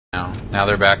Now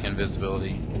they're back in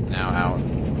visibility. Now out.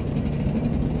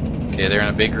 Okay, they're in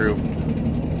a big group.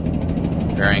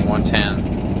 Bearing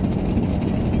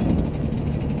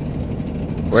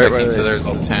 110. Wait, So there's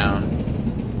the town.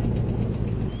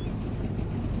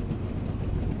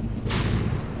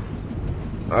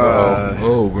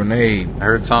 Oh, grenade. I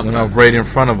heard something. Went off right in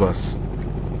front of us.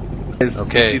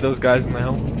 Okay. See those guys in the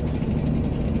hill?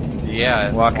 Yeah,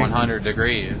 at Walking. 100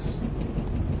 degrees.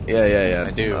 Yeah.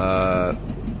 I do.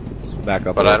 Back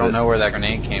up. But I don't know where that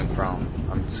grenade came from.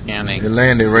 I'm scanning. It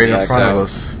landed right in front of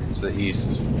us. To the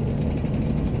east.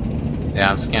 Yeah,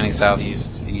 I'm scanning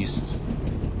southeast, east.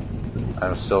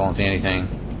 I still don't see anything.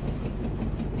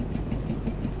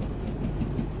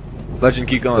 Legend,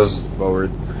 keep going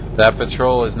forward. That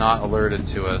patrol is not alerted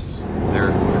to us. They're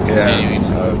continuing to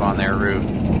move on their route.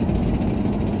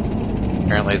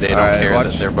 Apparently they don't care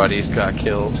that their buddies got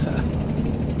killed.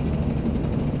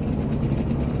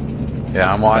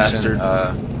 Yeah, I'm watching.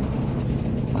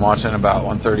 I'm watching about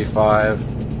 135,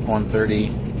 130.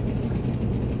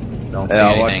 Don't see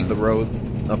anything. Watch the road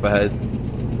up ahead.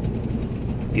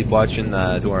 Keep watching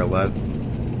to our left.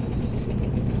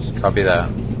 Copy that.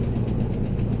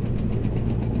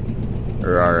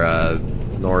 Or our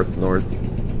north,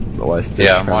 the west.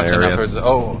 Yeah, I'm watching up towards.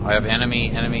 Oh, I have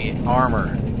enemy armor.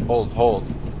 Hold.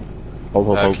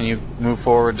 Can you move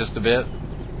forward just a bit?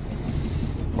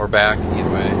 Or back, either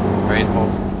way. Right,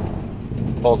 hold.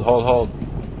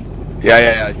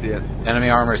 Yeah, I see it. Enemy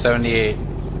armor 78.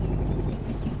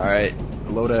 Alright,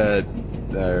 load a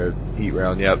heat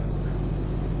round, yep.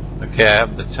 Okay, I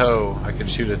have the tow. I can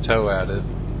shoot a tow at it.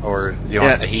 Or do you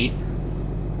want the heat?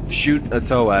 Shoot a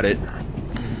tow at it.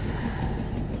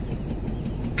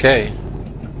 Okay.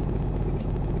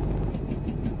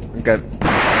 Okay.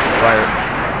 Fire.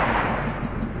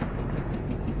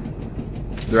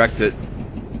 Direct it.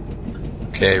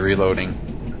 Okay, reloading.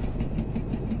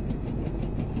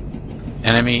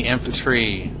 Enemy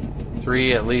infantry.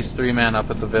 At least three men up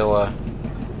at the villa.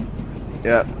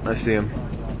 Yeah, I see him.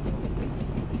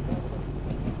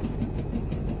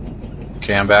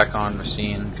 Okay, I'm back on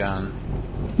machine gun.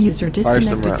 User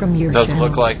disconnected from your Doesn't channel.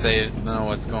 look like they know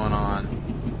what's going on.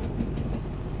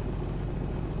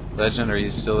 Legend, are you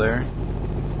still there?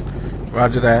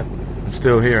 Roger that. I'm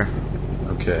still here.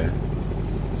 Okay.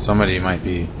 Somebody might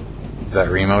be... Is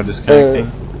that Remo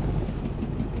disconnecting?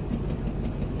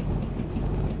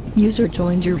 User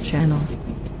joined your channel.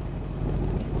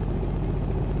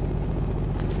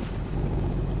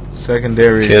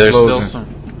 Secondary Okay, there's explosion.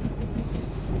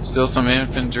 still some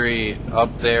infantry up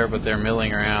there, but they're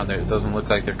milling around. It doesn't look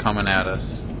like they're coming at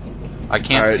us. I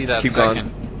can't see that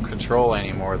second control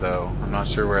anymore, though. I'm not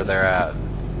sure where they're at.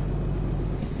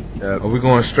 Are we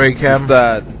going straight, Captain?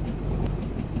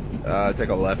 Take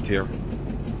a left here.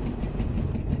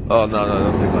 Oh, no,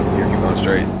 don't take left here. Keep going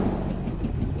straight.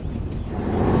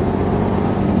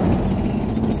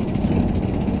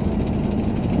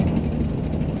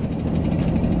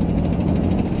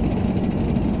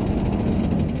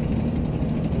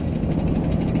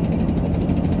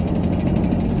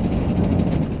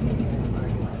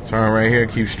 Turn right here,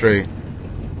 keep straight.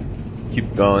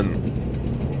 Keep going.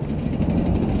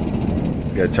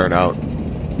 Gotta turn out.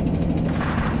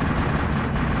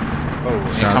 Oh,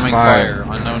 Shots incoming fired.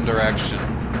 fire, unknown direction.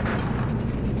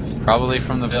 Probably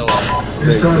from the villa.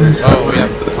 Oh, we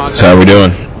have contact. So how we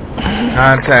doing?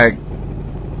 Contact.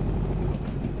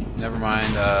 Never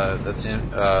mind, that's in,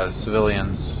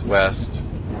 civilians west.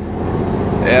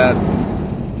 Yeah.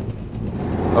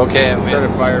 Okay, we Started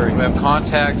firing. have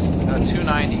contacts,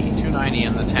 290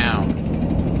 in the town.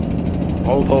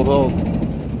 Hold.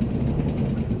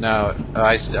 No,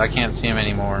 I can't see them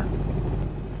anymore.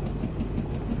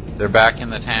 They're back in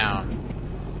the town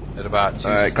at about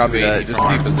 280 from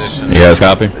our position. You guys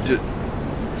copy?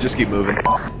 Just keep moving.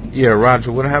 Yeah,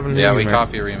 Roger. What happened to you, Yeah, we man?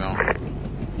 copy, Remo.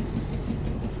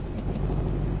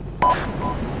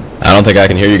 I don't think I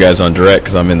can hear you guys on direct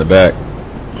because I'm in the back.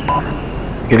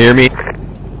 Can you hear me?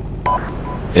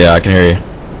 Yeah, I can hear you.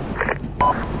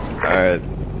 Alright.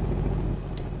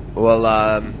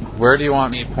 Well, Where do you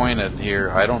want me pointed here?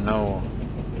 I don't know.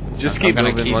 just I'm keep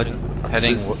gonna moving. keep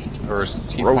heading or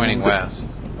keep pointing west.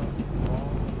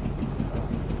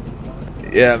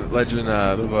 Yeah, Legend,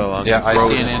 move along. Yeah, I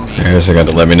see an enemy. I guess I got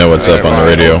to let me know what's up on the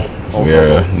radio.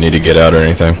 If we need to get out or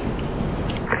anything.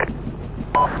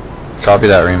 Copy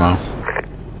that, Remo.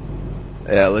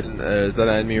 Yeah, Legend, is that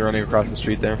an enemy running across the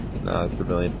street there? No, it's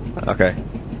civilian. Okay.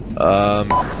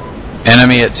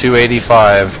 Enemy at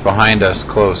 285 behind us,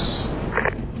 close.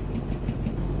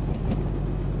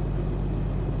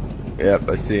 Yep,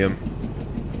 I see him.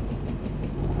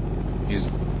 He's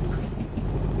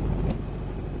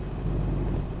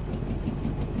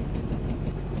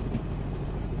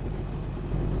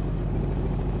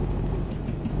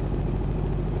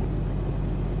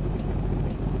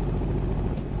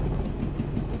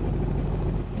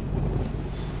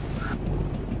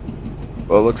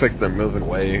Well, it looks like they're moving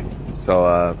away,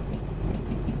 so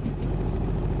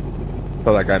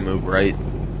that guy moved right.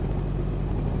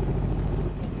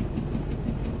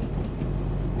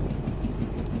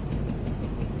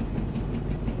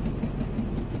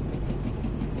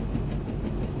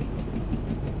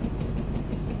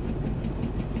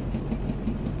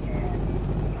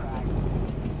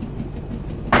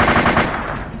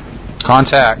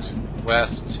 Contact,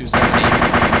 west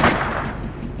 270.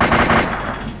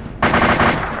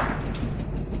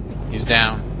 He's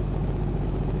down.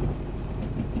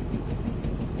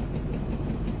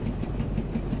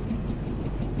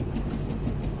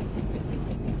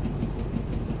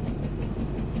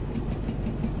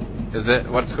 Is it?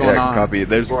 What's going on? Copy.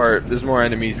 There's more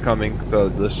enemies coming, so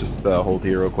let's just hold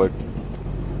here real quick.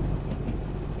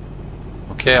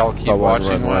 Okay, I'll keep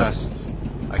watching west.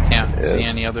 I can't see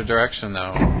any other direction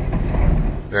though.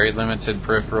 Very limited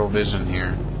peripheral vision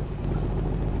here.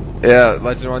 Yeah,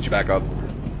 Legend, why don't you back up?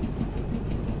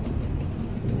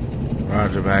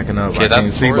 Roger, backing up. Okay, I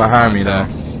can't see behind me though.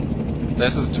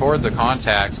 This is toward the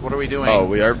contacts. What are we doing? Oh,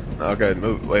 we are? Okay,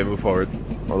 move forward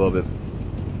a little bit.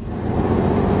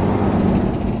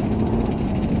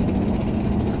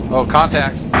 Oh,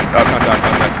 contacts. Oh,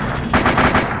 contact.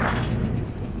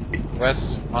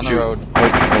 West on the road.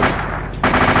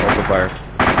 Open fire.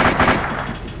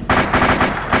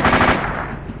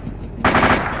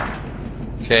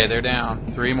 Okay, they're down.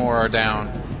 3 more are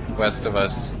down west of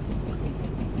us.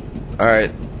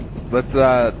 Alright. Let's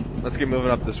keep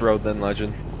moving up this road then,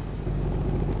 Legend.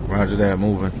 Roger that,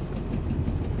 moving.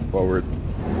 Forward.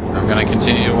 I'm gonna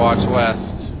continue to watch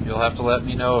west. You'll have to let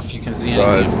me know if you can see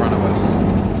anything in front of us.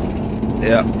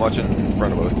 Yeah, I'm watching in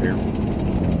front of us here.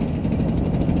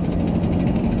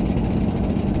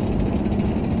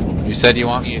 You said you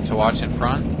want me to watch in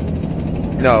front?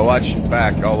 No, watch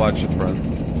back. I'll watch in front.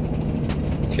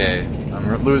 Okay,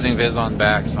 I'm losing viz on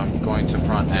back, so I'm going to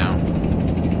front now.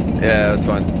 Yeah, that's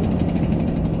fine.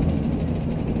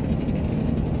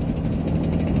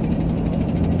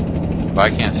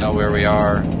 But I can't tell where we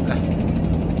are.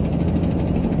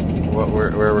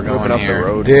 Where we're going up here. the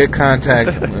road. Dead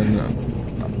contact.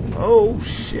 Oh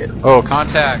shit. Oh,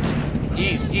 contact.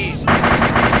 East.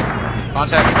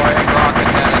 Contact firing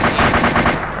rockets at us east.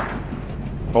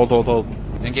 Hold.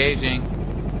 Engaging.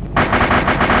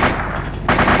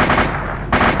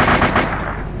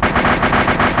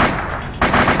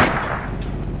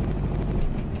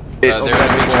 There's a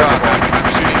big truck. I'm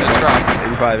shooting the truck.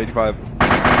 85.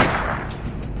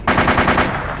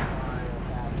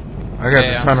 I got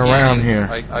to turn around here.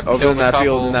 I've Over killed in that a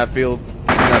couple.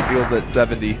 field at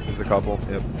 70. There's a couple.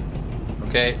 Yep.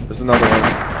 Okay. There's another one.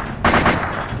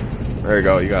 There you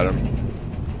go. You got him.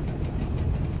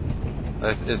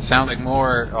 It sounds like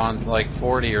more on like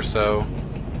 40 or so.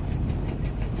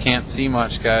 Can't see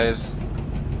much, guys.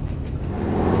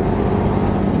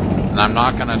 And I'm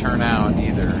not gonna turn out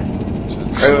either.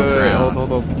 Wait,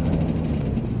 hold.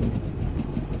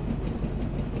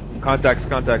 Contacts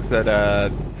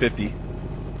at 50.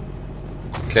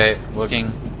 Okay,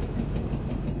 looking.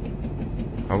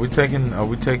 Are we taking No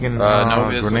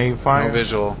grenade fire? No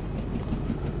visual.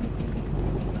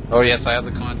 Oh yes, I have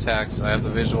the contacts. I have the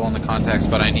visual on the contacts,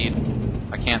 but I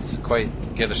can't quite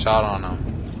get a shot on them.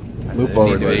 Move I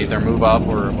forward, need to either move up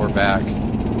or back.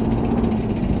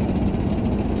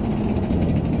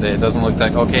 It doesn't look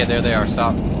like. Okay, there they are.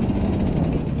 Stop.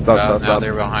 Now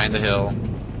they're behind the hill.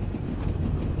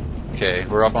 Okay,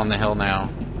 we're up on the hill now.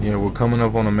 Yeah, we're coming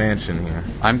up on a mansion here.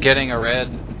 I'm getting a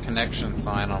red connection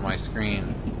sign on my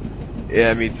screen.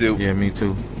 Yeah, me too. Yeah, me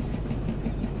too.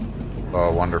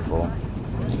 Oh, wonderful.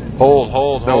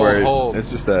 Hold. It's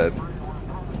just that.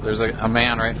 There's a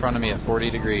man right in front of me at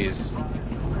 40 degrees.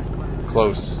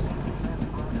 Close.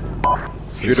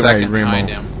 Shoot Second behind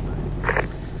him.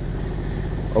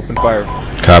 Open fire.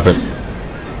 Copy.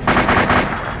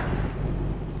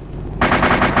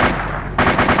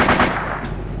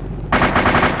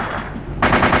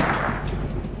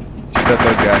 Shoot that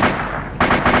third guy.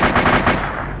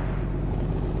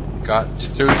 Got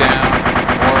 2 down.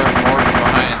 More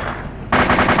behind.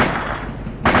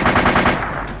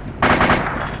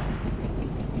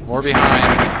 More behind.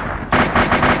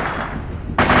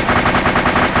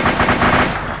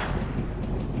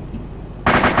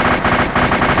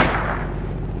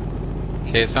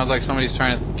 Okay, it sounds like somebody's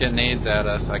trying to get nades at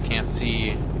us. I can't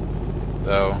see,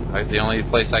 though. The only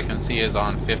place I can see is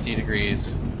on 50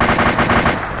 degrees.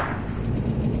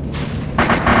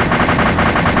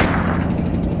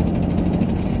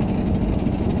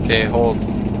 Okay, hold.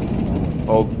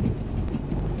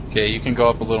 Okay, you can go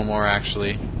up a little more,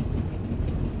 actually.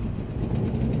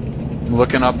 I'm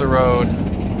looking up the road.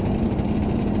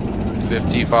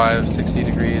 55, 60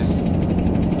 degrees.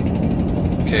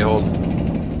 Okay, hold.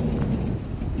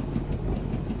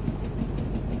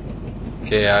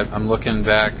 Okay, I'm looking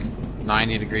back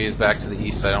 90 degrees back to the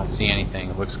east. I don't see anything.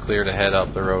 It looks clear to head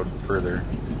up the road further.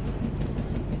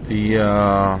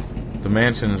 The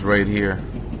mansion is right here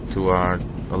to our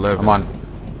 11. I'm on.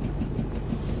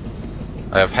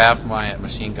 I have half my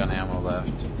machine gun ammo left.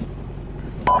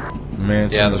 The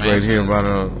mansion is right here about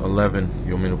 11.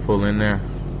 You want me to pull in there?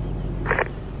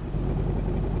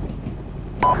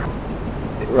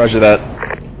 Roger that.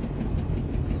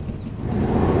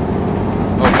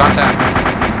 Oh, contact.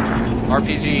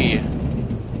 RPG.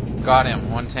 Got him.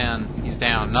 110. He's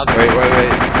down. Another. Wait.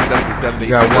 70.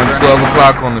 You got one 12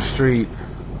 o'clock on the street.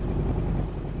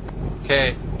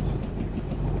 Okay.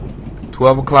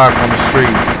 12 o'clock on the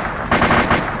street.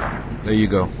 There you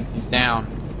go. He's down.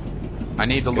 I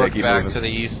need to look back to the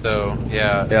east, though.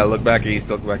 Yeah. Yeah, look back east.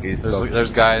 Look back east.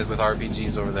 There's guys with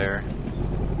RPGs over there.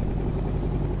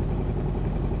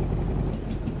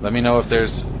 Let me know if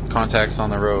there's contacts on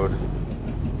the road.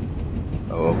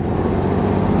 Oh.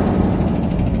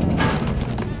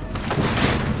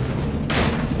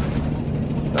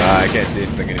 I can't see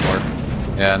anything anymore.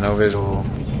 Yeah, no visual.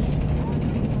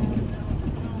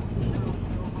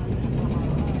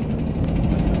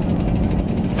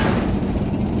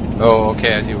 Oh,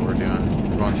 okay, I see what we're doing.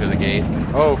 We're going through the gate.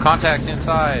 Oh, contacts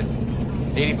inside.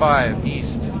 85,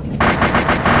 east.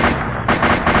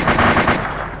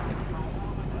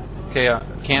 Okay, I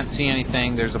can't see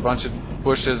anything. There's a bunch of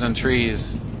bushes and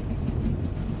trees.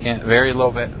 Very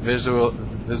low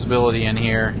visibility in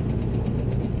here.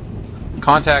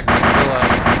 Contact villa.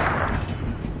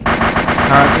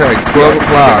 Contact 12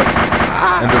 o'clock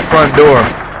and the front door.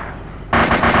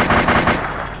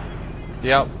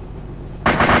 Yep.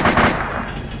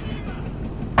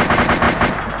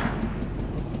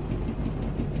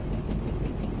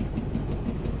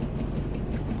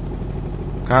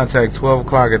 Contact 12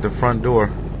 o'clock at the front door.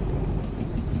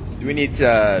 Do we need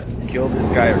to kill this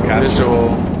guy or capture Visual.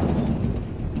 him?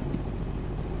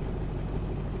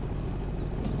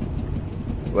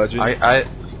 I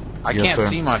Yes, can't sir.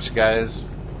 see much, guys.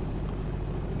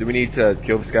 Do we need to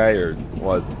kill this guy or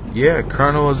what? Yeah,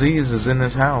 Colonel Aziz is in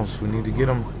this house. We need to get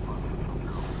him.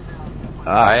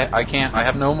 I can't. I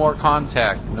have no more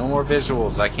contact, no more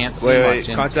visuals. I can't see much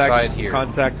inside here.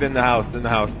 Contact in the house.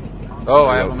 Oh,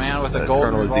 I have a man with a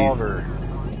golden Colonel Aziz. revolver,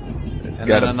 and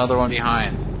then another one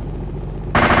behind.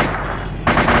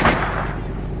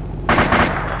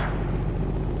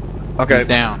 Okay. He's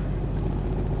down.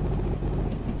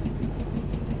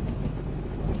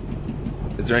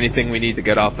 Is there anything we need to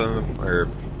get off him, or?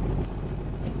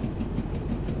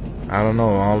 I don't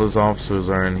know. All his officers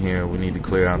are in here. We need to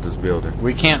clear out this building.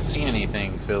 We can't see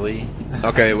anything, Philly.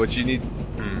 Okay, what you need?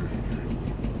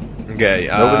 Okay.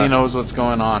 Nobody knows what's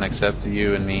going on except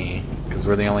you and me, because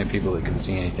we're the only people that can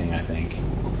see anything, I think.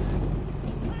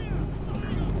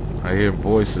 I hear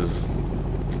voices.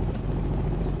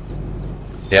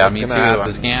 Yeah, me too.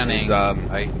 I'm scanning.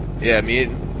 Yeah,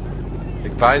 me.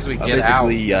 Advise we get out.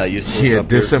 Yeah,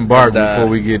 disembark before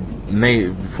we get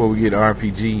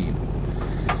RPG.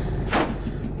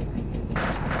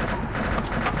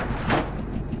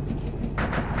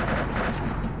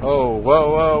 Oh,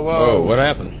 whoa! Oh, what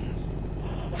happened?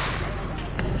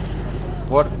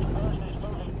 What?